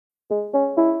Hello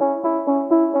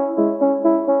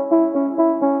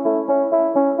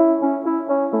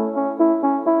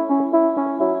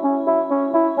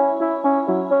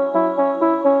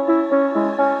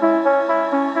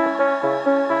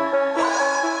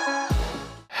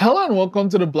and welcome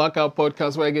to the Blackout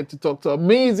Podcast, where I get to talk to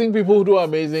amazing people who do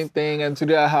amazing things. And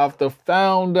today I have the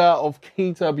founder of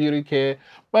Kita Beauty Care,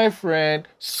 my friend,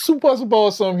 super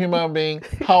awesome human being,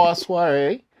 Hawa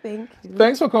Swaray. Thank you.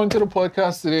 Thanks for coming to the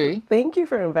podcast today. Thank you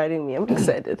for inviting me. I'm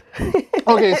excited.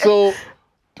 Okay, so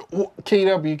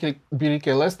Kita Beauty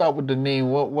Care. Let's start with the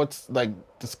name. What's like?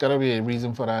 There's gotta be a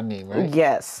reason for that name, right?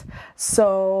 Yes.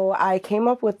 So I came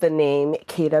up with the name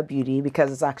Keita Beauty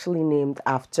because it's actually named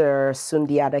after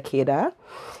Sundiata Keita.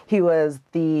 He was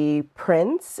the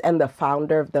prince and the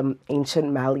founder of the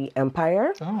ancient Mali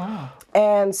Empire. Oh wow.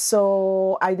 And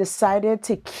so I decided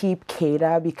to keep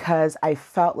Keita because I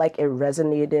felt like it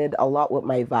resonated a lot with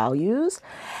my values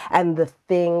and the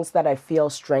things that I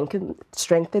feel strengthen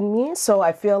me. So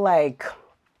I feel like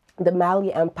the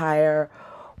Mali Empire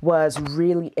was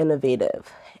really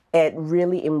innovative. It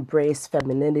really embraced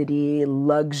femininity,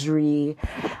 luxury,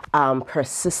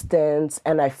 persistence,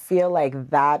 and I feel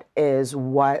like that is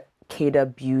what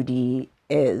Keita Beauty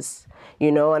is,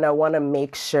 you know, and I want to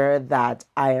make sure that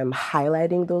I am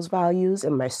highlighting those values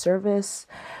in my service,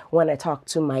 when I talk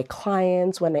to my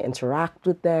clients, when I interact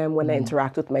with them, when I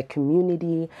interact with my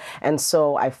community, and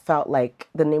so I felt like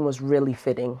the name was really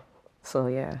fitting. So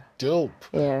yeah. Dope.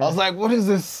 Yeah. I was like, what is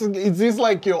this? Is this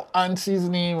like your auntie's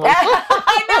name?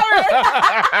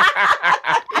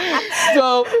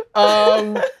 So,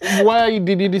 why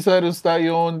did you decide to start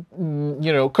your own,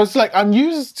 because like I'm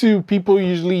used to people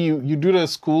usually you do the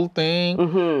school thing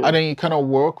and then you kind of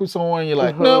work with someone, you're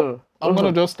like, nope, I'm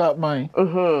going to just start mine.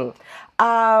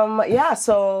 Yeah,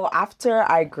 so after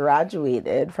I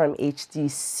graduated from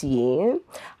HDC,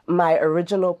 my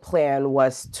original plan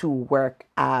was to work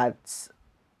at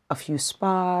a few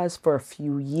spas for a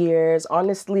few years.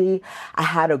 Honestly, I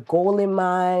had a goal in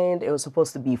mind. It was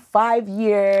supposed to be 5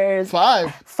 years.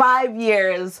 5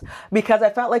 years, because I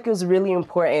felt like it was really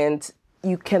important.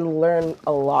 You can learn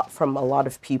a lot from a lot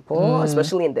of people,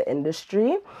 especially in the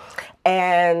industry.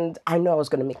 And I know I was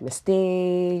going to make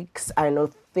mistakes. I know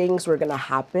things were going to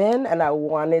happen. And I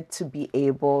wanted to be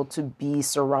able to be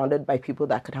surrounded by people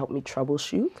that could help me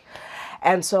troubleshoot.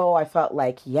 And so I felt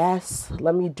like, yes,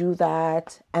 let me do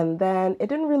that. And then it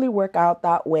didn't really work out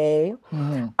that way.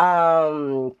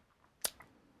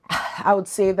 I would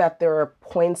say that there are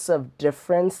points of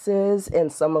differences in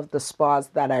some of the spas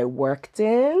that I worked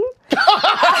in.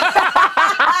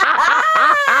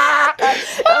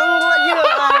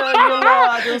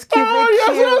 I just keep it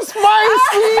cute. You're so spicy.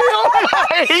 Oh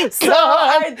my So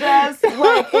God.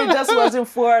 it just wasn't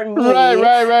for me.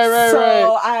 Right.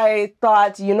 So I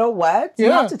thought, you know what?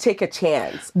 You have to take a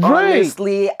chance,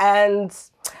 honestly. And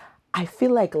I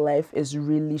feel like life is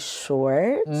really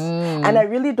short. And I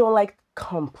really don't like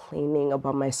complaining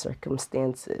about my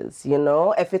circumstances, you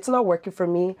know? If it's not working for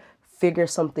me, figure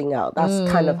something out. That's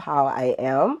kind of how I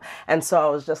am. And so I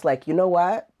was just like, you know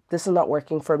what? This is not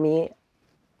working for me.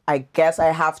 I guess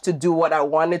I have to do what I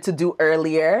wanted to do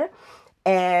earlier,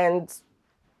 and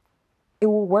it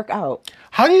will work out.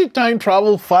 How do you time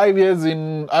travel 5 years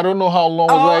in, I don't know how long?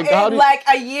 Like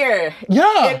a year.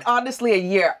 Yeah. Honestly, a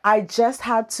year. I just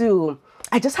had to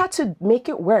make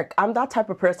it work. I'm that type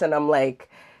of person. I'm like,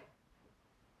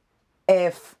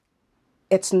 if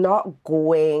it's not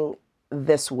going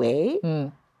this way,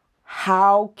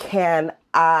 how can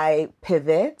I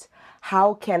pivot?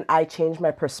 How can I change my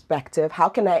perspective? How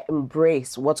can I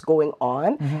embrace what's going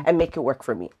on and make it work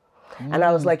for me? And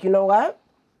I was like, you know what?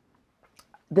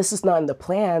 This is not in the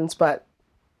plans, but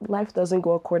life doesn't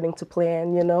go according to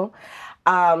plan, you know?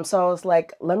 So I was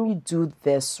like, let me do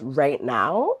this right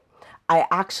now. I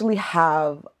actually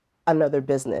have another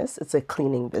business. It's a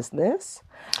cleaning business.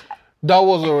 That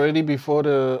was already before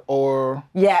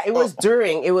Yeah, it was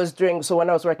during. So when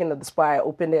I was working at the spa, I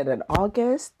opened it in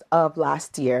August of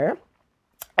last year.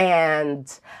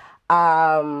 And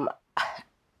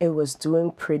it was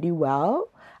doing pretty well.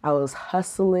 I was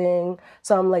hustling.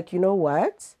 So I'm like, you know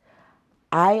what?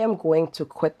 I am going to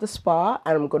quit the spa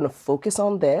and I'm going to focus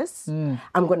on this.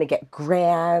 I'm going to get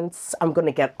grants. I'm going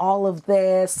to get all of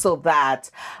this so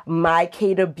that my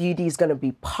Keita Beauty is going to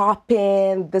be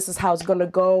popping. This is how it's going to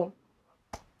go.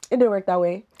 It didn't work that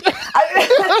way.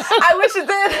 I wish it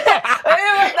did. It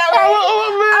didn't work that way.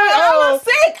 I was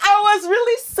sick. I was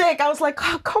really sick. I was like,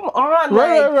 like, oh, come on.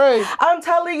 Right. I'm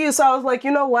telling you. So I was like,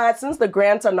 you know what? Since the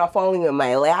grants are not falling in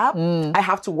my lap, I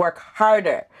have to work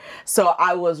harder. So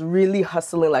I was really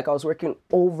hustling. Like I was working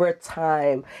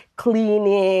overtime,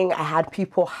 cleaning. I had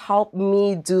people help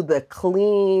me do the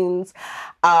cleans.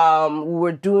 We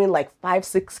were doing like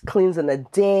 5-6 cleans in a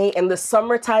day. In the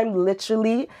summertime,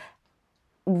 literally,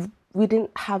 we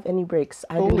didn't have any breaks.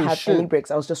 I didn't have any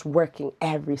breaks. I was just working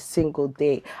every single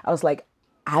day. I was like,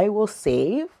 I will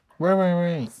save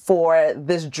for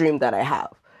this dream that I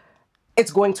have.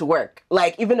 It's going to work.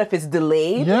 Like, even if it's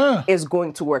delayed, it's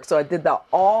going to work. So I did that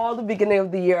all the beginning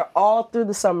of the year, all through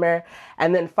the summer.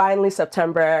 And then finally,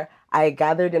 September, I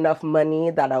gathered enough money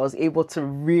that I was able to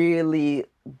really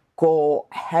go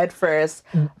head first,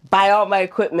 buy all my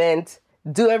equipment,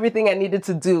 do everything I needed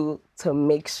to do to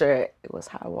make sure it was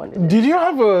how I wanted it. Did you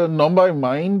have a number in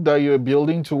mind that you were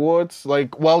building towards?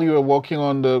 Like while you were working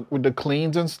on with the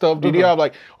cleans and stuff, did you have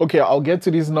like, okay, I'll get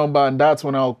to this number and that's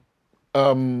when I'll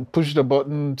push the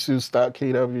button to start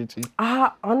KWT?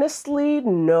 Honestly,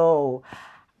 no.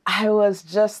 I was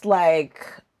just like,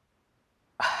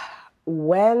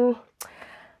 when,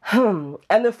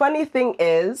 and the funny thing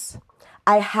is,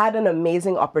 I had an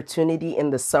amazing opportunity in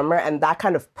the summer, and that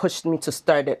kind of pushed me to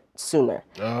start it sooner.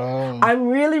 Oh. I'm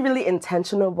really, really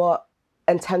intentional about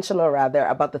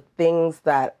the things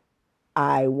that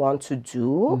I want to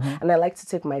do. And I like to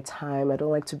take my time. I don't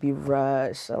like to be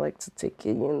rushed. I like to take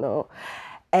it,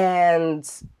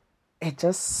 And it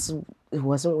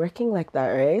wasn't working like that,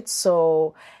 right?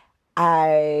 So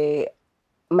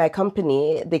my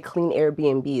company, they clean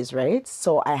Airbnbs, right?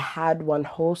 So I had one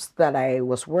host that I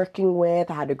was working with.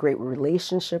 I had a great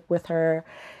relationship with her.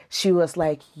 She was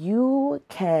like, you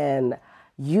can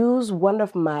use one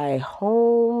of my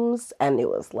homes. And it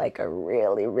was like a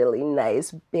really, really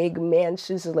nice big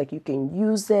mansion. She's like, you can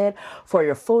use it for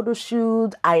your photo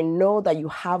shoot. I know that you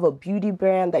have a beauty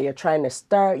brand that you're trying to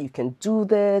start. You can do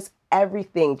this.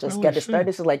 Everything, just get it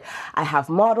started. She's like, I have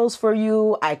models for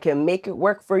you. I can make it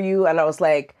work for you. And I was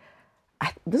like,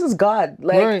 this is God.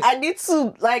 Like, I need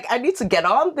to get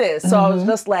on this. So I was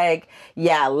just like,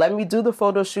 yeah, let me do the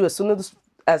photo shoot. As soon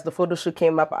as the photo shoot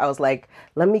came up, I was like,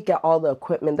 let me get all the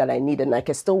equipment that I need, and I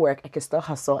can still work, I can still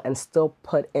hustle and still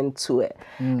put into it.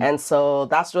 And so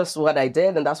that's just what I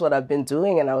did, and that's what I've been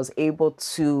doing. And I was able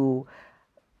to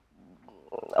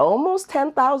almost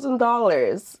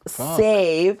 $10,000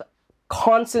 save,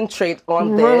 concentrate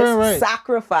on this,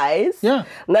 sacrifice. Not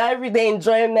everyday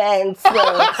enjoyment. So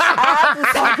I had to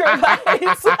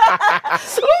sacrifice.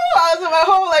 I was in my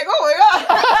home like, oh my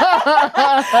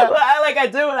God. But I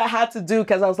did what I had to do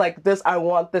because I was like, I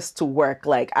want this to work.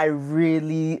 Like, I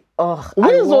really,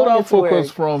 Where's all that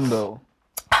focus from, though?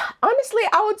 Honestly,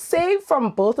 I would say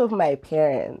from both of my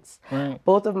parents.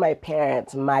 Both of my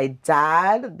parents. My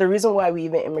dad, the reason why we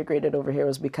even immigrated over here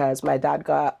was because my dad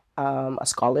got a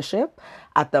scholarship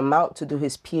at the Mount to do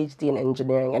his PhD in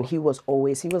engineering, and he was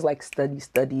like study,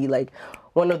 like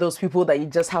one of those people that you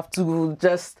just have to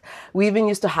we even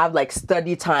used to have like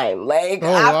study time, like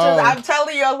I'm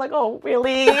telling you, I was like, oh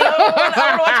really?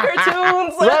 I watch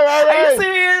cartoons. Like, are you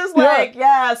serious? Like,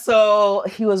 so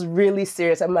he was really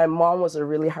serious, and my mom was a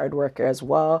really hard worker as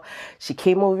well. She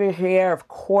came over here, of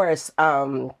course.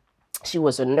 She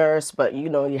was a nurse, but you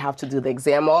have to do the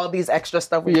exam, all these extra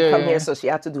stuff when you come here. So she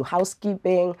had to do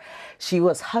housekeeping. She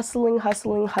was hustling.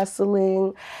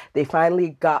 They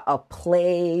finally got a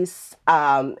place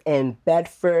in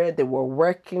Bedford. They were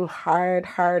working hard.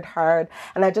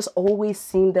 And I just always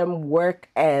seen them work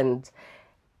and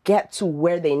get to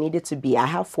where they needed to be. I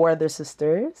have 4 other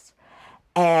sisters.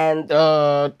 And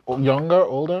younger,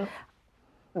 older?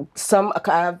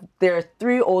 There are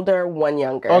 3 older, 1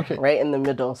 younger, right in the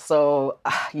middle. So,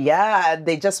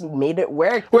 they just made it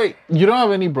work. Wait, you don't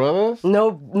have any brothers?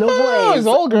 No boys. It's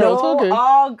all girls. No,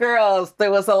 all girls. There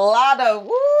was a lot of,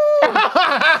 but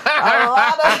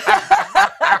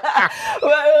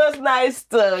it was nice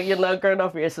to, growing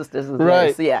up with your sisters is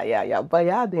nice. Yeah.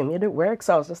 But they made it work.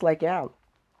 So I was just like,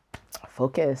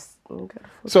 focus.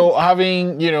 So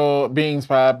having, being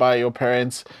inspired by your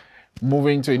parents,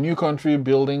 moving to a new country,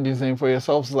 building this thing for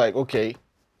yourself is like, okay,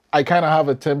 I kind of have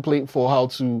a template for how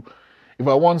to, if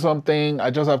I want something, I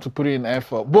just have to put in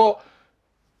effort. But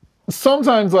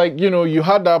sometimes, you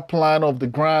had that plan of the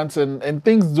grants and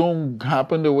things don't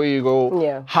happen the way you go.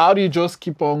 Yeah. How do you just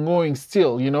keep on going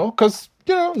still, Because,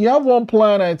 you have one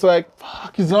plan and it's like,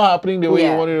 fuck, it's not happening the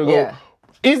way you wanted to go.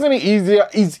 isn't it easier?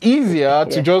 It's easier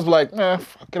to Yeah. just like,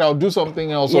 fuck it, I'll do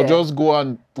something else, or Yeah. just go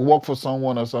and work for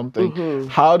someone or something.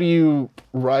 How do you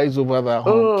rise over that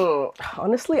hump?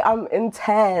 Honestly, I'm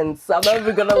intense. I'm not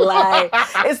even gonna lie.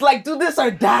 It's like do this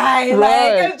or die. Right.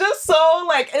 Like it's just so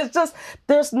like it's just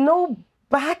there's no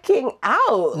backing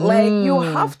out. Like you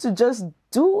have to just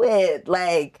do it.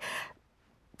 Like,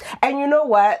 and you know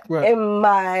what? Right. In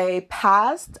my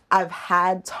past, I've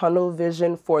had tunnel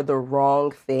vision for the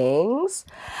wrong things.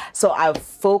 So I've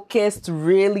focused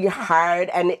really hard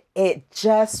and it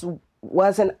just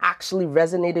wasn't actually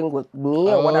resonating with me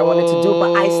or what I wanted to do.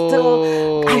 But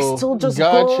I still just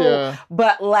go. Gotcha.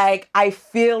 But like, I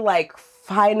feel like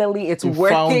finally it's You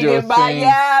found working your in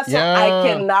my, thing. so I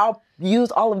can now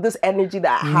use all of this energy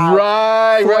that I have.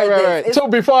 Right. So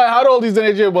before I had all this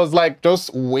energy, it was like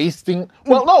just wasting.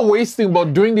 Well, not wasting,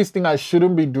 but doing this thing I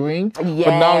shouldn't be doing. But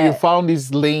now you found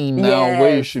this lane now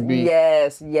where you should be.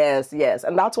 Yes.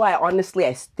 And that's why honestly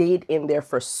I stayed in there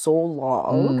for so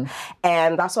long.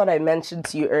 And that's what I mentioned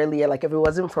to you earlier. Like if it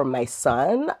wasn't for my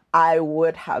son, I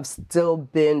would have still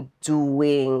been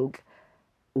doing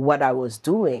what I was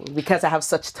doing because I have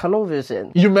such tunnel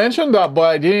vision. You mentioned that, but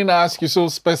I didn't ask you so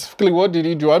specifically what did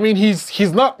he do? I mean, he's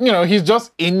not, he's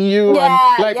just in you.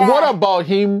 What about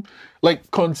him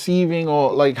like conceiving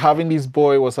or like having this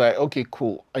boy was like, okay,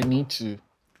 cool, I need to.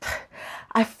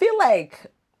 I feel like,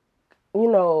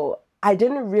 I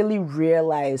didn't really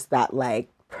realize that like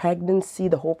pregnancy,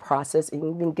 the whole process, and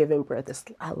even giving birth is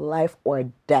a life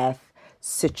or death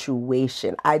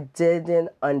situation. I didn't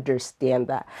understand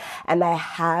that. And I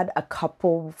had a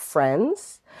couple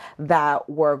friends that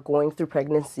were going through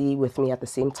pregnancy with me at the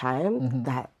same time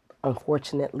that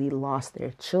unfortunately lost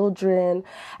their children.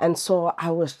 And so I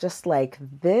was just like,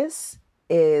 this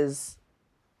is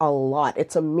a lot.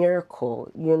 It's a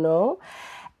miracle,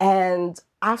 And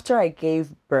after I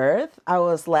gave birth, I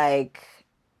was like,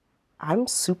 I'm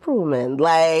Superwoman.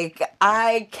 Like,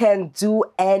 I can do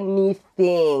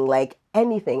anything. Like,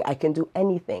 anything. I can do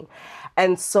anything.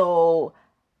 And so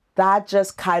that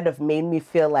just kind of made me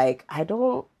feel like I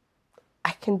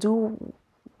can do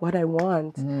what I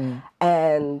want.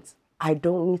 And I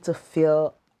don't need to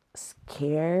feel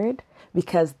scared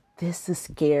because this is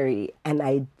scary and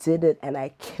I did it and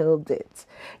I killed it.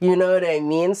 You know what I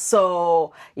mean?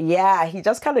 So yeah, he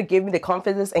just kind of gave me the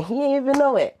confidence and he didn't even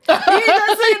know it. He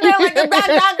just sitting there like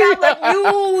like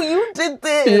you did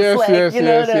this. You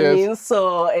know what I mean?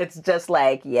 So it's just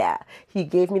like, yeah, he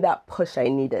gave me that push I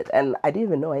needed and I didn't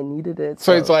even know I needed it.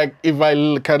 So it's like if I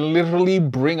can literally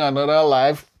bring another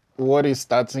life, what is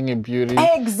starting a beauty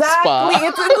Exactly. spa?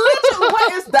 It's literally,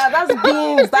 what is that? That's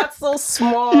beans. That's so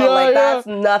small. That's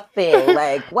nothing.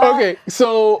 Like, what? Okay,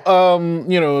 so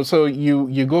so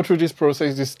you go through this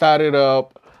process, you start it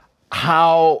up.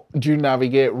 How do you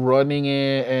navigate running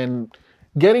it and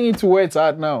getting into where it's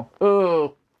at now?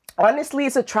 Honestly,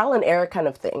 it's a trial and error kind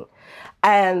of thing.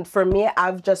 And for me,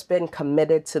 I've just been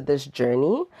committed to this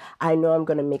journey. I know I'm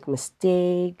going to make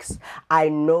mistakes. I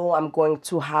know I'm going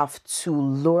to have to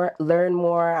learn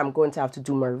more. I'm going to have to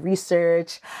do more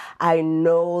research. I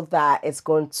know that it's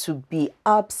going to be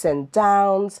ups and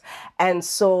downs. And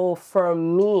so for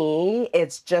me,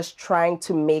 it's just trying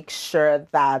to make sure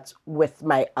that with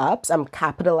my ups, I'm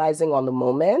capitalizing on the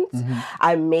moment.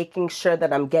 I'm making sure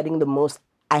that I'm getting the most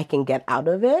I can get out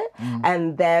of it.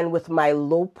 And then with my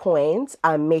low points,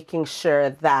 I'm making sure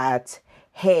that,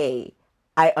 hey,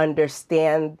 I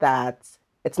understand that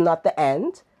it's not the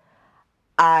end.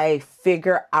 I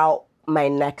figure out my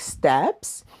next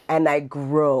steps and I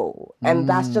grow. And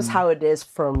that's just how it is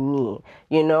for me,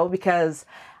 because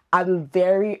I'm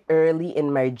very early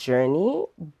in my journey,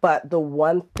 but the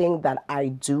one thing that I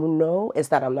do know is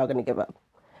that I'm not going to give up.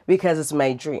 Because it's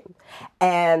my dream.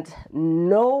 And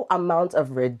no amount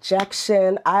of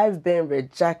rejection, I've been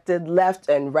rejected left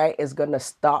and right, is going to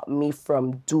stop me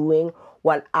from doing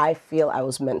what I feel I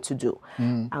was meant to do.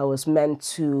 I was meant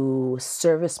to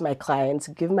service my clients,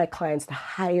 give my clients the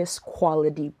highest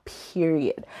quality,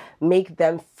 period. Make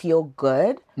them feel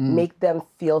good, make them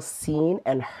feel seen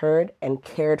and heard and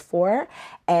cared for,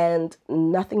 and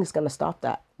nothing is going to stop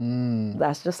that.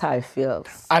 That's just how it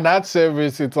feels. And that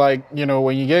service, it's like,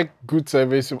 when you get good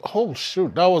service, oh,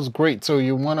 shoot, that was great. So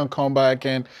you want to come back.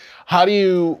 And how do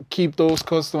you keep those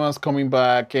customers coming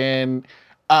back? And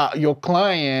your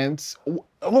clients,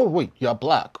 oh, wait, you're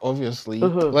Black, obviously.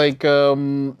 Like,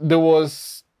 there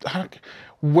was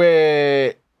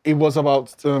where it was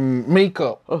about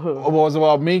makeup. It was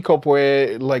about makeup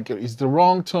where, like, it's the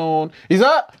wrong tone. Is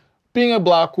that... Being a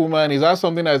Black woman, is that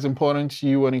something that's important to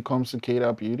you when it comes to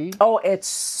Keda Beauty? Oh, it's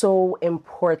so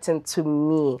important to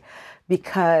me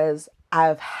because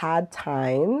I've had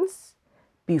times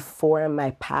before in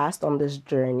my past on this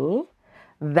journey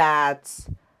that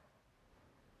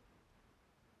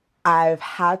I've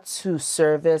had to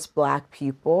service Black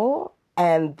people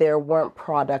and there weren't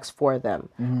products for them.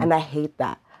 And I hate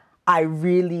that. I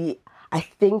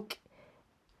think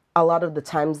a lot of the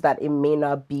times that it may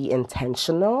not be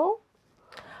intentional,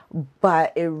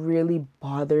 but it really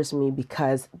bothers me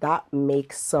because that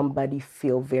makes somebody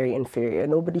feel very inferior.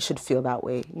 Nobody should feel that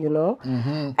way, you know?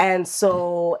 And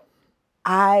so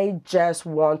I just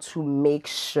want to make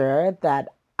sure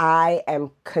that I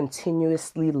am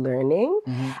continuously learning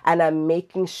and I'm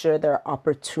making sure there are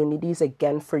opportunities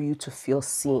again for you to feel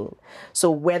seen. So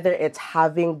whether it's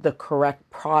having the correct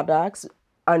products,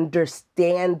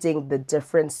 understanding the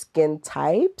different skin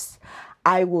types,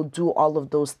 I will do all of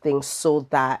those things so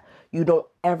that you don't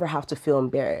ever have to feel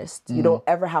embarrassed. You don't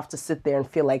ever have to sit there and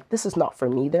feel like this is not for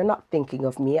me. They're not thinking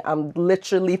of me. I'm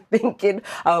literally thinking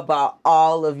about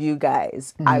all of you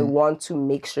guys. I want to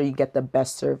make sure you get the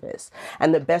best service.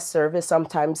 And the best service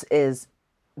sometimes is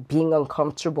being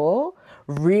uncomfortable,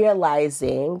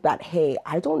 realizing that, hey,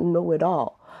 I don't know it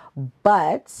all,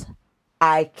 but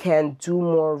I can do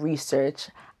more research.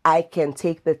 I can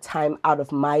take the time out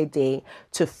of my day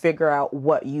to figure out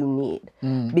what you need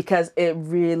because it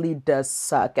really does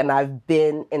suck. And I've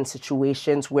been in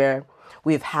situations where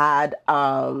we've had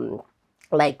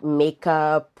like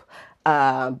makeup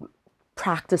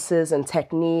practices and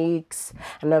techniques.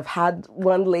 And I've had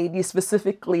one lady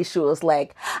specifically, she was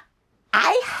like,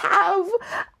 I have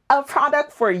a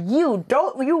product for you.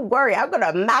 Don't you worry. I'm going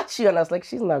to match you. And I was like,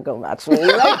 she's not going to match me.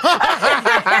 Like,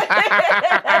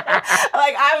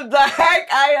 like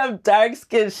I am dark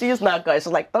skinned. She's not going. She's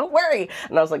like, don't worry.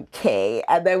 And I was like, okay.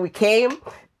 And then we came,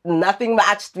 nothing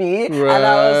matched me. Right. And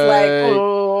I was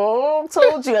like,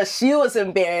 told you. And she was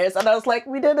embarrassed. And I was like,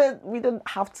 we didn't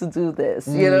have to do this.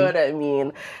 You know what I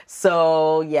mean?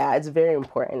 So yeah, it's very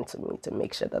important to me to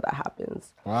make sure that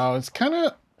happens. Wow. It's kind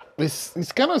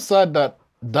of sad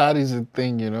that is a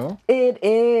thing, you know? It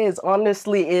is.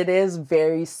 Honestly, it is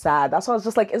very sad. That's why I was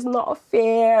just like, it's not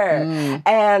fair.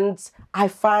 And I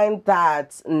find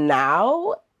that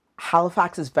now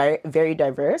Halifax is very, very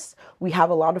diverse. We have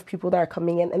a lot of people that are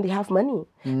coming in and they have money.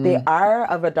 They are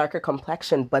of a darker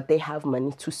complexion, but they have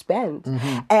money to spend.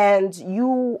 And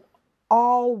you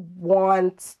all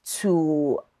want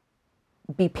to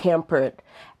be pampered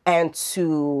and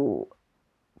to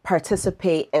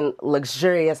participate in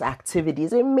luxurious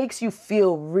activities. It makes you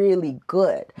feel really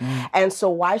good. And so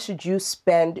why should you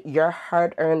spend your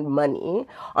hard-earned money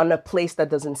on a place that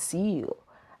doesn't see you?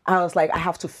 I was like, I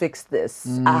have to fix this.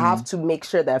 I have to make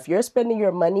sure that if you're spending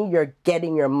your money, you're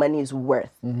getting your money's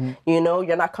worth. You know,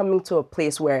 you're not coming to a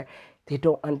place where they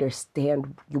don't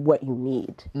understand what you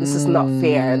need. This is not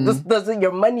fair.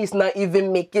 Your money's not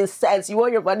even making sense. You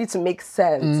want your money to make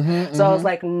sense. So I was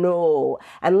like, no.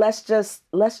 And let's just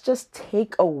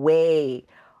take away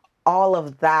all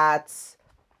of that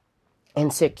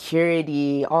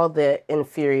insecurity, all the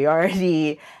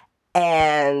inferiority,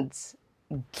 and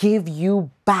give you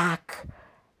back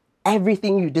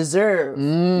everything you deserve.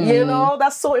 You know,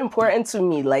 that's so important to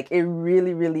me. Like, it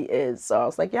really, really is. So I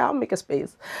was like, yeah, I'll make a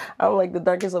space. I'm like the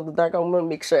darkest of the dark. I'm going to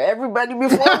make sure everybody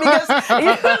before me gets, you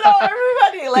know,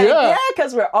 everybody. Like, yeah,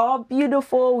 because we're all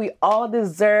beautiful. We all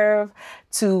deserve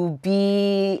to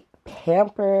be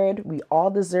pampered. We all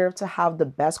deserve to have the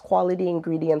best quality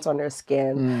ingredients on our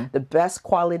skin, the best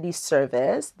quality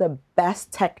service, the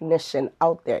best technician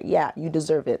out there. Yeah, you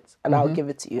deserve it. And I'll give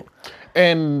it to you.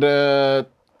 And,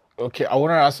 okay, I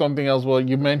want to ask something else. Well,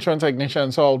 you mentioned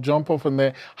technician, so I'll jump off from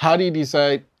there. How do you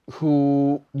decide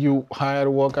who you hire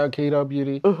to work at KW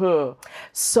Beauty?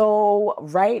 So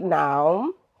right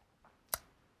now,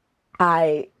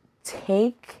 I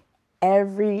take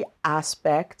every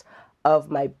aspect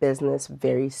of my business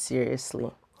very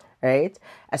seriously, right?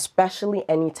 Especially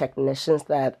any technicians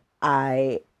that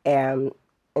I am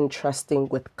entrusting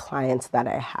with clients that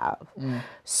I have.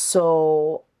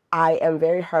 So I am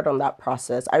very hard on that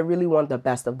process. I really want the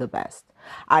best of the best.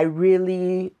 I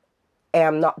really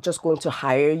am not just going to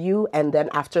hire you and then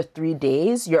after 3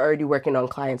 days, you're already working on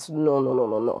clients.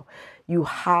 No. You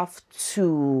have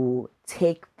to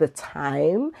take the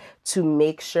time to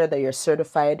make sure that you're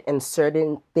certified in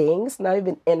certain things, not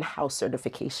even in-house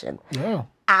certification.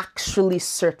 Actually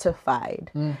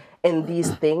certified in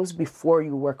these things before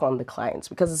you work on the clients,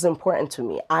 because it's important to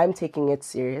me. I'm taking it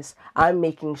serious. I'm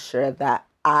making sure that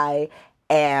I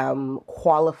am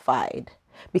qualified,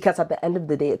 because at the end of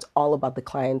the day, it's all about the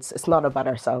clients. It's not about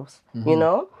ourselves, you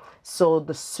know? So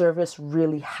the service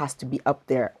really has to be up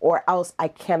there, or else I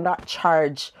cannot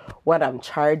charge what I'm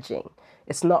charging.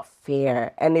 it's not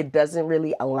fair and it doesn't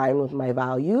really align with my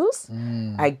values.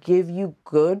 I give you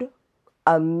good,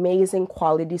 amazing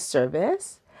quality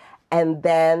service, and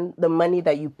then the money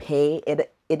that you pay,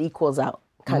 it equals out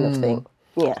kind of thing.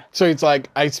 Yeah. So it's like,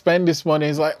 I spend this money,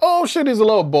 it's like, oh shit, it's a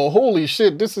lot, but holy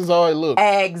shit, this is how I look.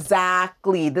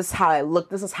 Exactly. This is how I look.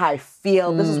 This is how I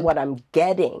feel. This is what I'm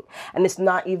getting. And it's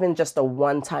not even just a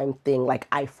one-time thing. Like,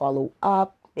 I follow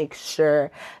up, make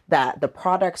sure that the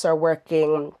products are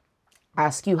working,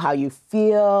 ask you how you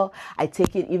feel. I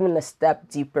take it even a step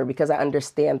deeper because I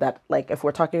understand that, like, if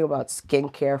we're talking about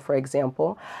skincare, for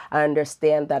example, I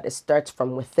understand that it starts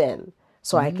from within.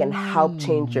 So I can help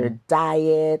change your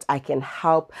diet. I can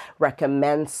help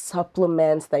recommend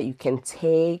supplements that you can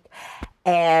take.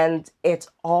 And it's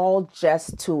all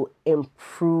just to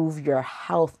improve your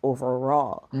health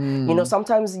overall. You know,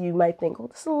 sometimes you might think, oh,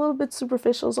 this is a little bit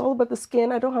superficial. It's all about the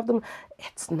skin. I don't have them.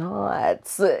 It's not.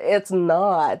 It's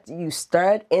not. You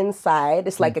start inside.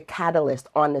 It's like a catalyst,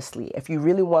 honestly. If you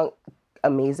really want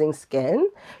amazing skin,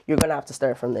 you're gonna have to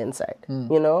start from the inside,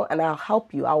 you know, and I'll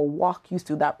help you. I'll walk you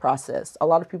through that process. A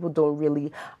lot of people don't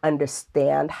really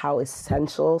understand how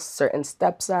essential certain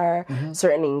steps are,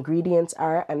 certain ingredients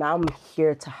are, and I'm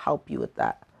here to help you with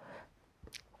that.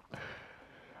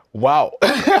 Wow.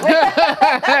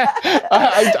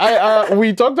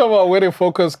 We talked about where the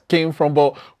focus came from,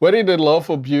 but where did the love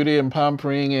for beauty and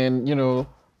pampering and, you know,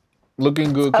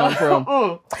 looking good come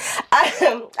from?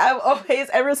 I've always,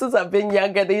 ever since I've been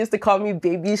younger, they used to call me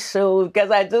Baby Show because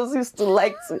I used to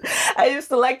like to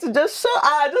just show,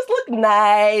 just look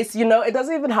nice. You know, it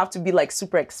doesn't even have to be like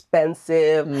super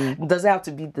expensive. It doesn't have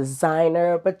to be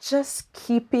designer, but just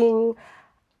taking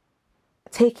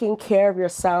care of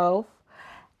yourself.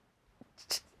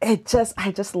 I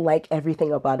just like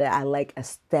everything about it. I like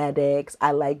aesthetics. I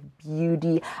like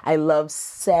beauty. I love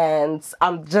scents.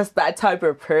 I'm just that type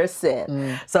of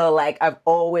person. So like, I've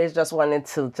always just wanted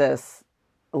to just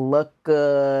look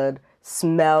good,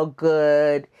 smell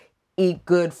good, eat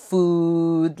good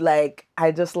food. Like, I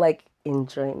just like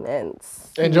enjoyment.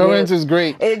 Enjoyment is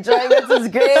great. Enjoyment is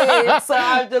great. So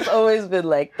I've just always been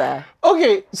like that.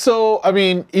 Okay, so I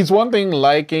mean, it's one thing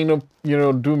liking, you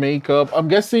know, do makeup. I'm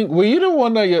guessing, were you the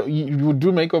one that you would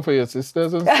do makeup for your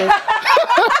sisters and stuff?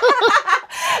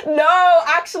 No,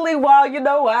 actually, well, you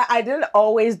know what? I didn't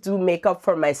always do makeup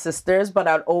for my sisters, but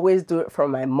I'd always do it for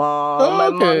my mom. Oh, my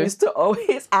okay. mom used to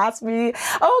always ask me,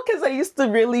 because I used to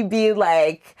really be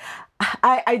like,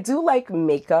 I do like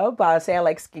makeup, but I'll say I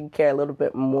like skincare a little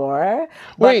bit more.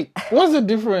 Wait, what's the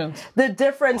difference? The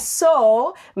difference,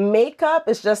 so makeup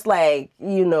is just like,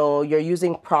 you know, you're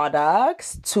using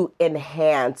products to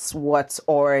enhance what's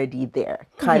already there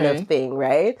kind of thing,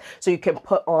 right? So you can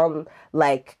put on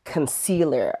like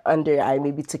concealer under your eye,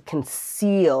 maybe to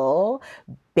conceal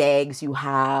bags you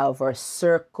have or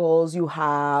circles you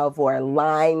have or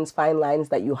lines, fine lines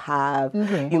that you have.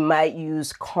 You might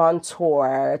use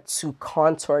contour to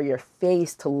contour your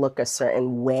face to look a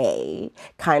certain way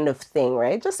kind of thing,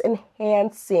 right? Just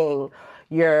enhancing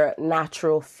your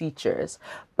natural features.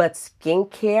 But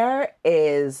skincare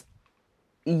is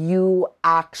you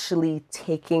actually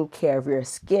taking care of your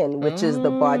skin, which is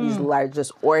the body's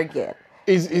largest organ.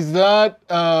 Is that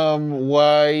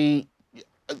why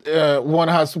one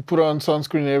has to put on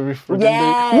sunscreen every freaking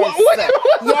day?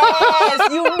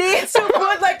 Yes, you need to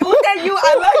put, like, look at you.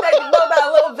 I like that you know that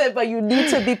a little bit, but you need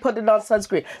to be putting on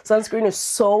sunscreen. Sunscreen is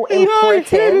so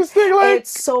important.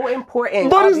 It's so important.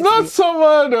 But obviously. It's not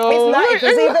summer though. It's not. It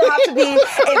doesn't even have to be.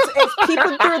 It's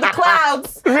peeping through the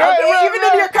clouds. Even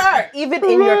in your car. Even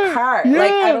in your car.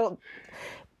 Like, I don't.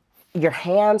 Your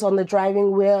hands on the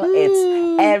driving wheel,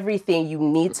 it's everything. You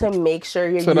need to make sure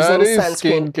you're using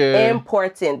sunscreen. Skincare.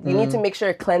 Important. You need to make sure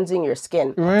you're cleansing your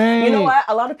skin. Right. You know what?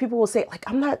 A lot of people will say, like,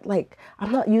 I'm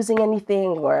not using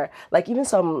anything, or like even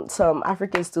some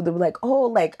Africans too, they'll be like, oh,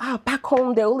 like, back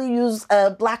home they only use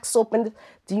black soap. And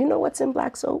do you know what's in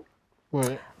black soap?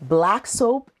 What? Black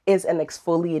soap is an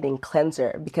exfoliating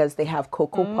cleanser because they have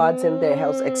cocoa pods in there. It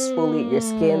helps exfoliate your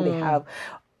skin. They have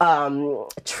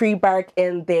tree bark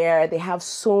in there. They have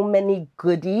so many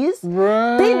goodies.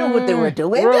 Right. They know what they were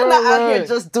doing. They're not out here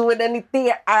just doing anything.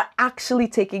 They are actually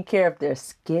taking care of their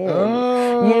skin.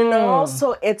 You know?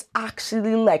 So it's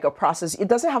actually like a process. It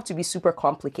doesn't have to be super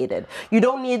complicated. You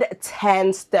don't need a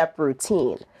 10-step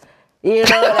routine. You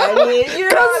know what I mean? You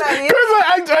know what I mean?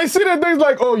 Because I see that things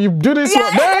like, oh, you do this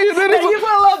one, then you do this one. You put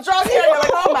a little drop here, you're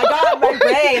like, oh my God, my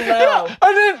brain, no.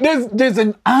 And then there's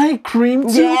an eye cream too.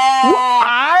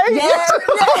 But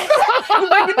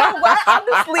you know what?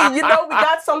 Honestly, you know, we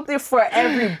got something for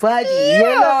everybody.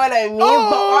 You know what I mean? But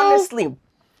honestly,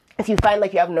 if you find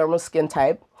like you have normal skin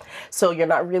type, so you're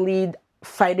not really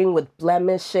fighting with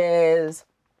blemishes.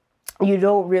 You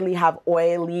don't really have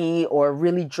oily or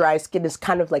really dry skin. It's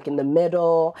kind of like in the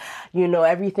middle.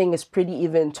 Everything is pretty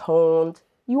even toned.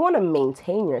 You want to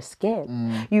maintain your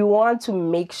skin. You want to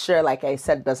make sure, like I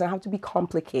said, it doesn't have to be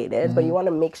complicated, but you want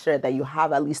to make sure that you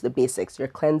have at least the basics. You're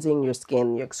cleansing your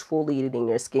skin, you're exfoliating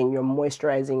your skin, you're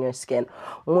moisturizing your skin.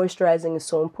 Moisturizing is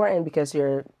so important because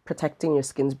you're protecting your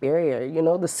skin's barrier.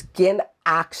 The skin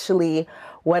actually,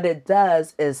 what it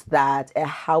does is that it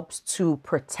helps to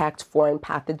protect foreign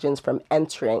pathogens from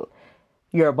entering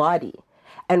your body.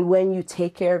 And when you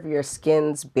take care of your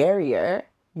skin's barrier,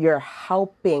 you're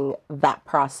helping that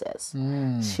process.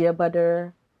 Shea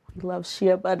butter. We love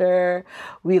shea butter.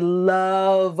 We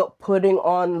love putting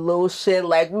on lotion.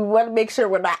 Like, we want to make sure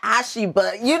we're not ashy,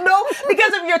 but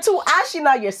because if you're too ashy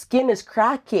now, your skin is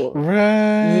cracking.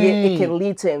 Right. It can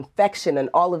lead to infection and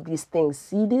all of these things.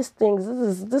 See, these things,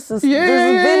 this has been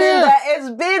in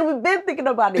that. We've been thinking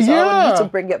about it, so I need to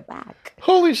bring it back.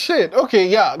 Holy shit. Okay,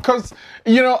 yeah, because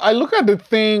I look at the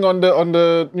thing on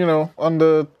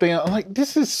the thing. I'm like,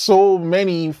 this is so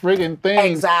many friggin'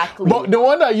 things. Exactly. But the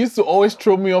one that used to always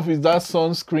throw me off is that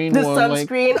sunscreen The one.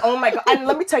 sunscreen. Oh my god! And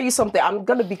let me tell you something. I'm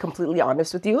gonna be completely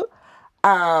honest with you.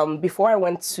 Before I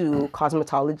went to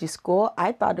cosmetology school,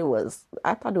 I thought it was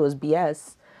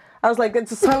BS. I was like,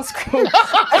 it's a sunscreen.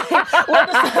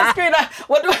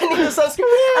 What do I need the sunscreen?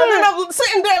 And then I'm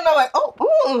sitting there and I'm like,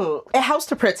 it helps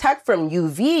to protect from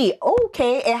UV.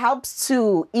 Okay. It helps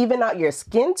to even out your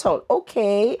skin tone.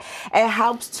 Okay. It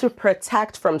helps to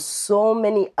protect from so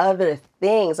many other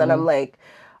things. And I'm like,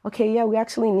 okay, yeah, we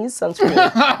actually need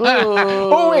sunscreen.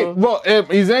 Oh, wait. Well,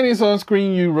 is there any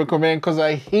sunscreen you recommend? Because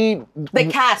I hate the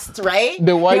cast, right?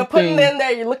 The white You're putting thing. it in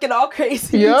there, you're looking all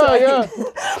crazy. Yeah.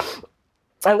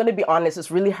 I'm going to be honest, it's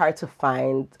really hard to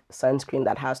find sunscreen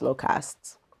that has no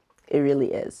casts. It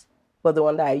really is. But the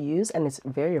one that I use, and it's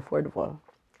very affordable,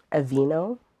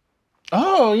 Aveeno.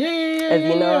 Oh, yeah.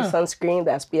 Aveeno sunscreen,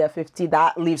 the SPF 50,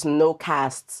 that leaves no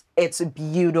casts. It's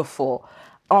beautiful,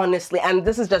 honestly. And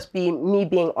this is just me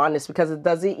being honest, because it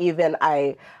doesn't even,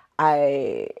 I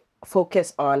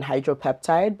focus on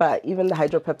hydropeptide, but even the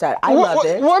hydropeptide, I love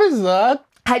it. What is that?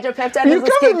 Hydropeptide You is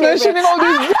a can't be skincare mentioning all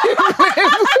these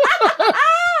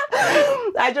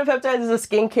Hydropeptide is a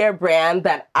skincare brand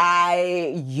that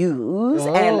I use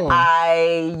and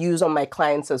I use on my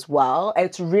clients as well.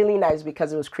 It's really nice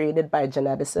because it was created by a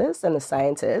geneticist and a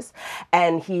scientist,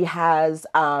 and he has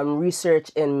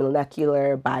research in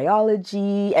molecular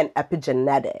biology and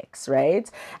epigenetics, right?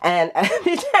 And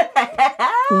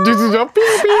This is a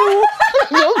pew pew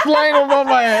just flying over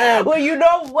my head. Well, you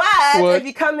know what? If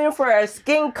you come in for a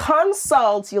skin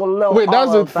consult, you'll know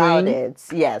all about it.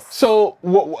 Yes. So,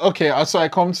 so I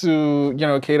come to,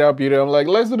 Kata Beauty. I'm like,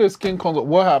 let's do the skin consult.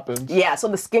 What happens? Yeah, so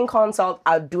the skin consult,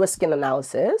 I'll do a skin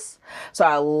analysis. So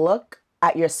I'll look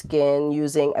at your skin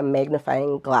using a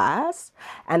magnifying glass,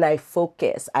 and I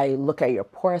focus. I look at your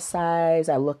pore size.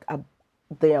 I look at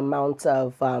the amount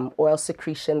of oil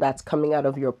secretion that's coming out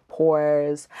of your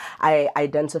pores. I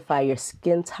identify your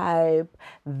skin type.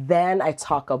 Then I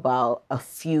talk about a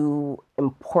few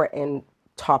important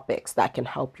topics that can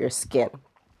help your skin.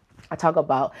 I talk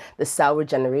about the cell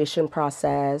regeneration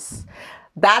process.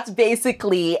 That's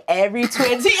basically every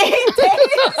 28 days.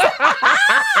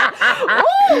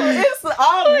 Ooh, it's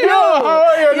all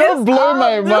new. You're blowing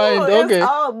my mind. Okay. It's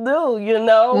all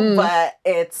new, but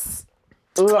it's,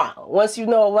 once you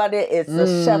know about it, it's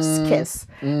a chef's kiss.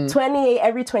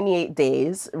 Every 28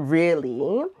 days,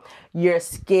 really, your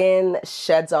skin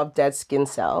sheds off dead skin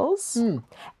cells,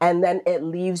 and then it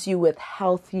leaves you with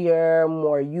healthier,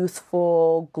 more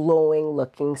youthful, glowing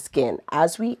looking skin.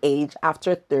 As we age,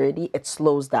 after 30, it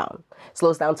slows down. It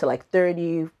slows down to like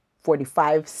 30,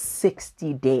 45,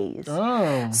 60 days.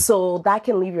 So that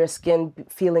can leave your skin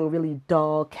feeling really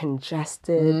dull,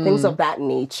 congested, things of that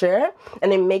nature.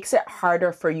 And it makes it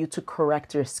harder for you to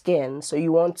correct your skin. So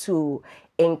you want to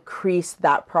increase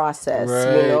that process,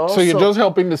 So you're just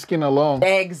helping the skin along.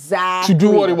 Exactly. To do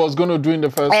what it was going to do in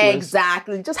the first place.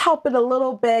 Exactly. Just help it a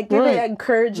little bit, give it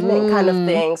encouragement kind of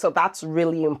thing. So that's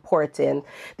really important.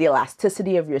 The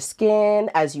elasticity of your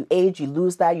skin, as you age, you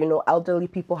lose that. Elderly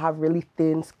people have really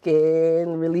thin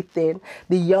skin, really thin.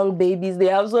 The young babies, they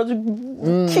have such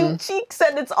cute cheeks,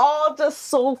 and it's all just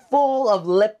so full of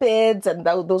lipids, and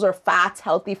those are fats,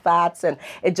 healthy fats, and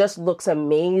it just looks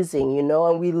amazing,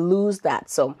 and we lose that.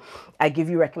 So I give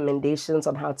you recommendations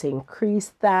on how to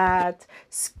increase that,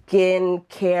 skin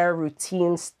care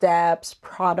routine steps,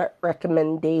 product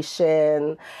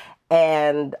recommendation,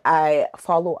 and I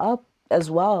follow up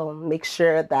as well. Make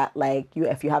sure that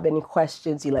if you have any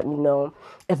questions, you let me know.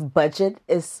 If budget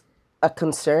is a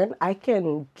concern, I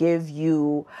can give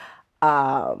you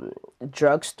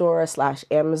drugstore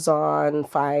 / Amazon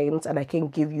finds, and I can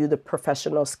give you the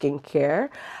professional skincare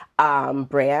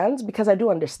brands, because I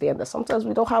do understand that sometimes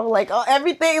we don't have like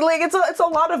everything. Like it's a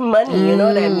lot of money, you know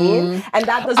what I mean? And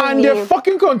that doesn't And mean their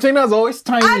fucking containers are always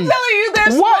tiny. I'm telling you,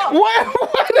 they're What? small.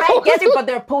 I get it, but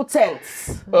they're potent.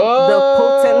 The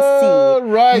potency.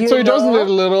 Right. So you just need a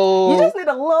You little. just need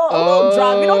a little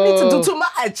drop. You don't need to do too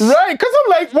much. Right, because I'm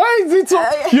like, why is it so?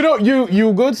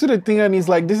 You go to the thing and it's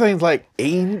like this, and it's like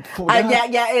 $8 for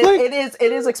that.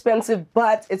 It is expensive,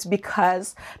 but it's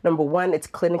because number one, it's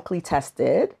clinically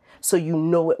tested, so you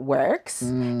know it works.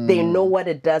 They know what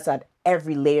it does at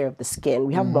every layer of the skin.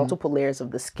 We have multiple layers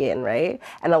of the skin, right?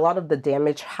 And a lot of the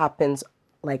damage happens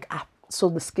so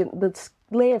the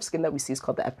layer of skin that we see is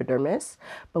called the epidermis,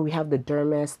 but we have the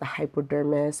dermis, the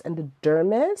hypodermis, and the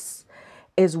dermis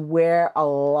is where a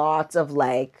lot of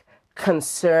like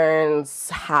concerns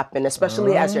happen,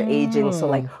 especially as you're aging. So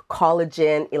like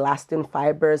collagen, elastin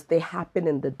fibers, they happen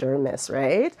in the dermis,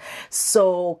 right?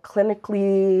 So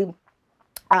clinically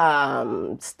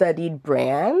studied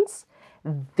brands,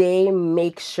 they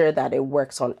make sure that it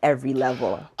works on every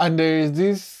level. And there is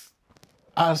this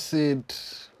acid.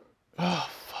 Oh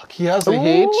fuck, he has a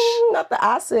H. Not the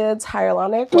acids,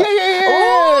 hyaluronic.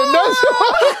 Yeah. That's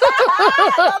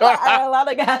not the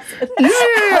hyaluronic acid.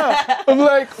 Yeah. I'm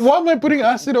like, why am I putting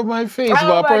acid on my face?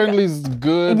 But apparently it's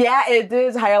good. Yeah, it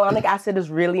is. Hyaluronic acid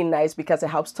is really nice because it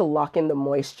helps to lock in the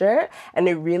moisture, and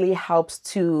it really helps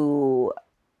to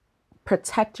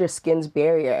protect your skin's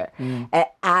barrier. It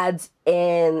adds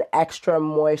in extra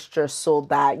moisture so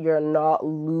that you're not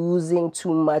losing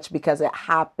too much, because it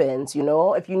happens, you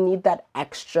know? If you need that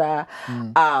extra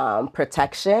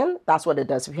protection, that's what it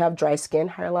does. If you have dry skin,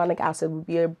 hyaluronic acid would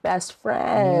be your best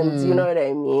friend. You know what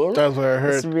I mean? That's what I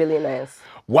heard. It's really nice.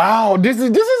 Wow, this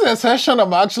is a session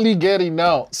I'm actually getting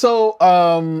now. So,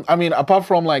 I mean, apart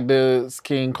from like the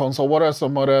skin consult, what are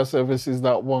some other services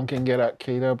that one can get at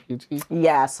Keda Beauty?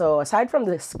 Yeah, so aside from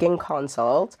the skin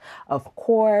consult, of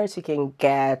course, you can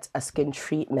get a skin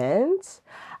treatment.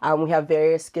 We have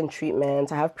various skin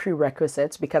treatments. I have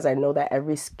prerequisites because I know that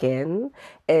every skin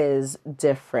is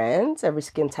different, every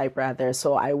skin type rather.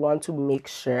 So I want to make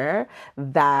sure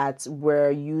that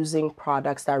we're using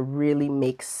products that really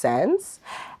make sense.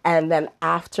 And then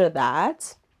after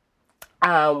that,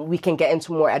 we can get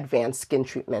into more advanced skin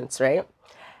treatments, right?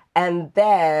 And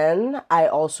then I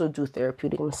also do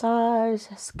therapeutic massage,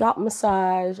 scalp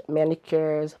massage,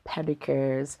 manicures,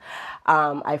 pedicures.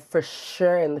 I for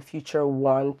sure in the future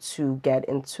want to get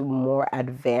into more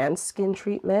advanced skin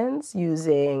treatments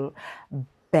using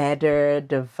better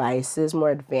devices,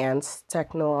 more advanced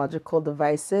technological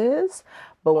devices.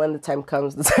 But when the time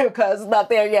comes, the time comes. It's not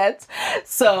there yet.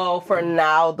 So for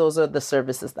now, those are the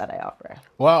services that I offer.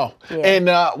 Wow. Yeah. And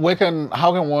how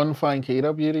can one find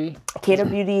Keda Beauty? Keda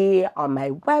Beauty on my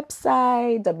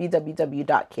website,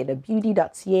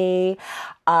 www.kedabeauty.ca.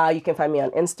 You can find me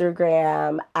on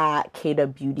Instagram at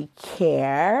Keda Beauty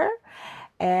Care.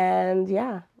 And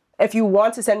yeah. If you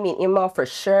want to send me an email for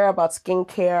sure about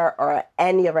skincare or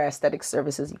any of our aesthetic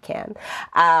services, you can.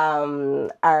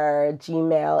 Our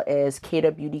Gmail is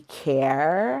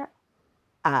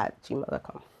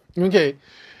kedabeautycare@gmail.com. Okay.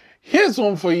 Here's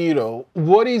one for you though.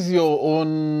 What is your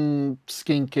own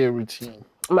skincare routine?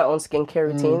 My own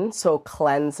skincare routine. So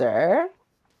cleanser.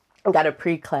 I got a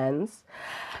pre-cleanse.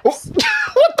 What the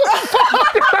fuck?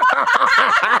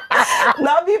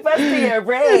 Not be busting your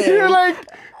brain. You're like,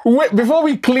 wait, before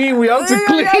we clean, we have to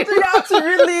clean. You have to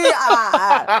really,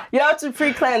 you have to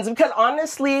pre-cleanse, because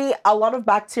honestly, a lot of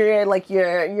bacteria, like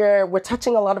we're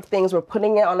touching a lot of things, we're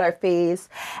putting it on our face,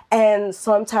 and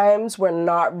sometimes we're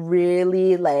not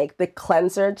really like the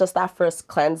cleanser, just that first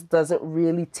cleanse doesn't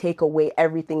really take away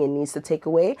everything it needs to take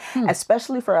away,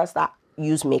 especially for us that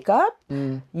use makeup.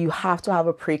 You have to have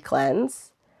a pre-cleanse.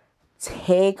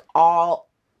 Take all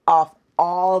off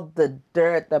all the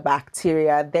dirt, the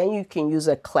bacteria, then you can use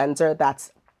a cleanser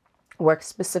that's works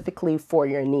specifically for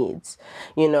your needs.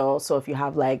 You know, so if you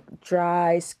have like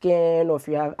dry skin or if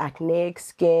you have acneic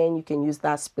skin, you can use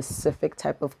that specific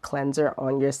type of cleanser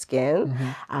on your skin.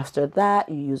 After that,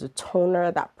 you use a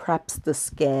toner that preps the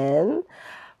skin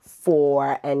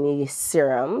for any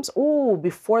serums.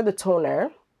 Before the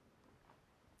toner,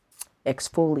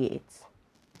 exfoliate.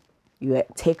 You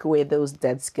take away those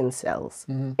dead skin cells.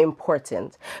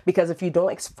 Important. Because if you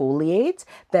don't exfoliate,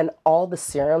 then all the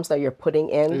serums that you're putting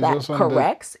in It's that just on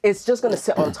corrects, it's just going to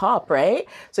sit on top, right?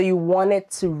 So you want it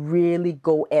to really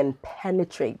go and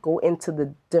penetrate, go into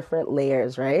the different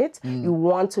layers, right? You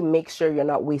want to make sure you're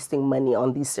not wasting money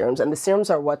on these serums. And the serums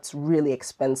are what's really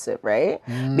expensive, right?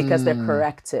 Because they're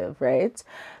corrective, right?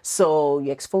 So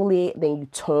you exfoliate, then you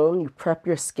tone, you prep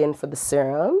your skin for the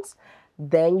serums.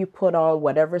 Then you put on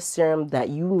whatever serum that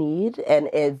you need, and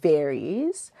it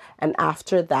varies. And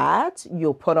after that,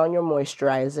 you'll put on your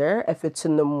moisturizer. If it's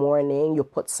in the morning, you'll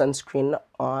put sunscreen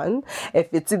on.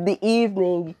 If it's in the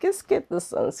evening, you can skip the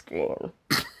sunscreen.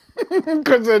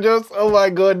 Because they're just, oh my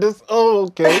God,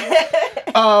 okay.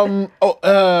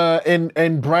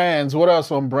 And brands, what are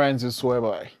some brands you swear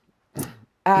by?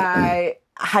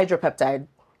 Hydropeptide.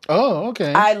 Oh,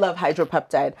 okay. I love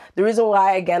hydropeptide. The reason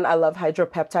why, again, I love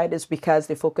hydropeptide is because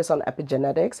they focus on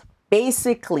epigenetics.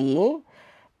 Basically,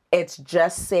 it's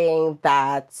just saying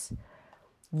that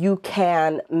you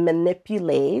can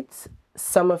manipulate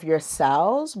some of your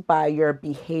cells by your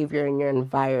behavior in your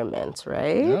environment,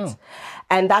 right? Yeah.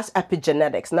 And that's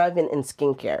epigenetics, not even in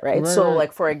skincare, right? So, Right.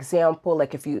 like, for example,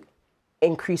 like if you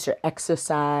increase your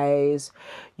exercise,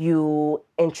 you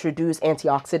introduce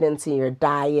antioxidants in your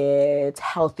diet,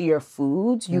 healthier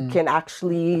foods, you can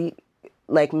actually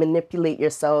like manipulate your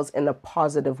cells in a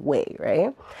positive way,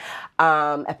 right?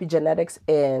 Epigenetics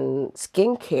in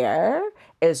skincare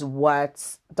is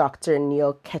what Dr.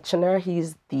 Neil Kitchener,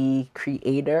 he's the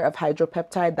creator of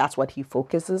hydropeptide. That's what he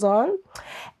focuses on.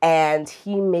 And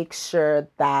he makes sure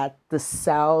that the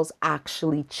cells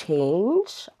actually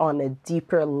change on a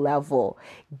deeper level,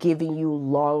 giving you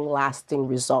long-lasting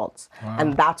results. Wow.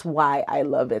 And that's why I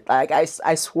love it. Like, I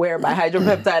swear by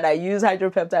hydropeptide. I use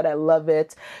hydropeptide. I love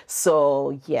it.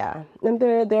 So, yeah. And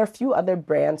there are a few other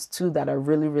brands, too, that are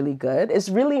really, really good. It's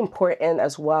really important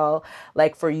as well,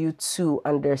 like, for you to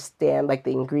understand, like,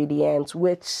 the ingredients,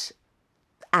 which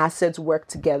acids work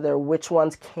together, which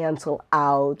ones cancel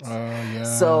out. Yeah.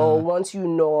 So once you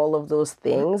know all of those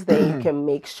things, then you can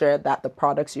make sure that the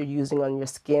products you're using on your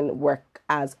skin work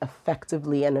as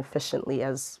effectively and efficiently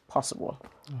as possible.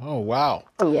 Oh, wow.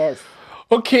 Yes.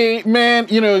 Okay, man,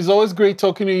 it's always great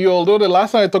talking to you. Although the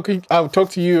last time I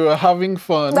talked to you, having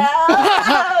fun.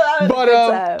 But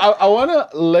I want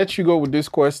to let you go with this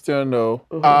question, though.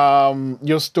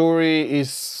 Your story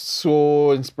is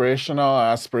so inspirational,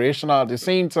 aspirational at the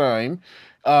same time.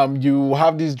 You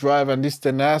have this drive and this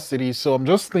tenacity. So I'm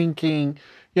just thinking,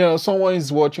 someone is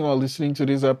watching or listening to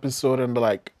this episode and they're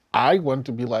like, I want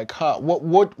to be like her. What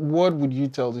would you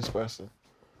tell this person?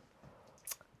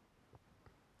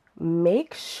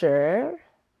 Make sure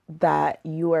that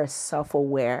you are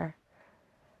self-aware.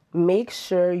 Make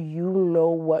sure you know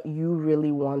what you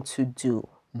really want to do,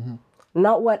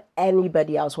 not what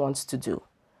anybody else wants to do,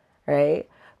 right?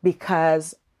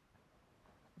 Because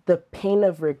the pain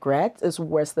of regret is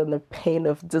worse than the pain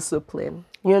of discipline.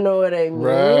 You know what I mean?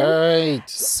 Right.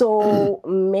 So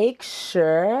make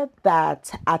sure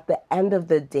that at the end of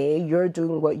the day, you're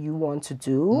doing what you want to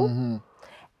do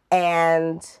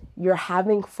and you're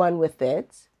having fun with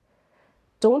it.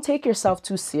 Don't take yourself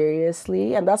too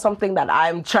seriously. And that's something that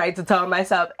I'm trying to tell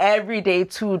myself every day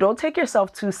too. Don't take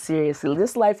yourself too seriously.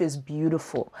 This life is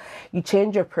beautiful. You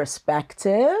change your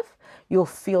perspective, you'll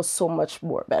feel so much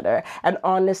more better. And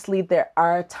honestly, there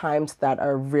are times that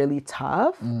are really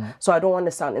tough. So I don't want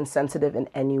to sound insensitive in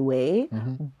any way.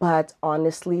 But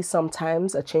honestly,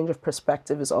 sometimes a change of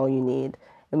perspective is all you need.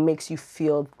 It makes you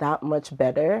feel that much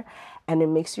better and it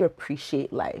makes you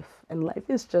appreciate life. And life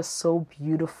is just so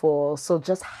beautiful. So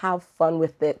just have fun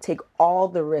with it. Take all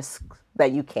the risks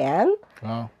that you can.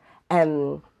 Wow.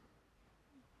 And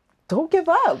don't give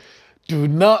up. Do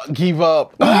not give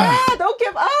up. Yeah, don't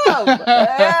give up.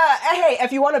 Hey,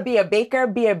 if you want to be a baker,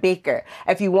 be a baker.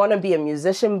 If you want to be a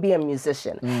musician, be a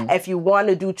musician. If you want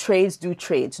to do trades, do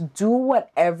trades. Do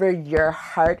whatever your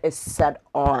heart is set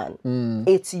on.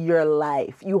 It's your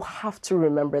life. You have to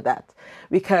remember that.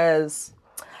 Because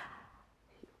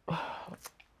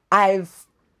I've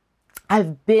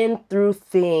been through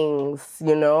things,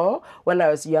 When I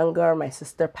was younger, my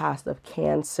sister passed of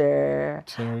cancer.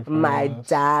 My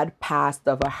dad passed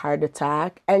of a heart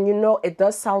attack. And, it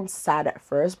does sound sad at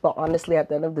first, but honestly, at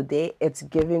the end of the day, it's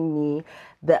giving me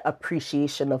the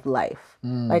appreciation of life.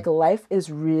 Like, life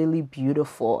is really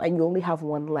beautiful and you only have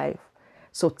one life.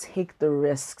 So take the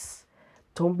risks.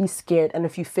 Don't be scared. And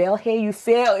if you fail, hey, you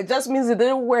fail. It just means it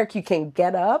didn't work. You can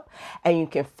get up and you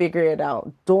can figure it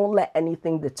out. Don't let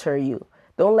anything deter you.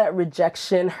 Don't let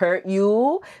rejection hurt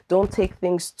you. Don't take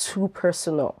things too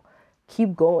personal.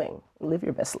 Keep going. Live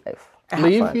your best life.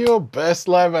 Live fun. your best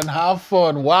life and have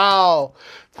fun. Wow.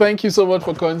 Thank you so much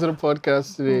for coming to the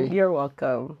podcast today. You're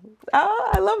welcome.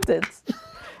 I loved it.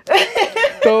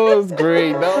 That was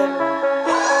great.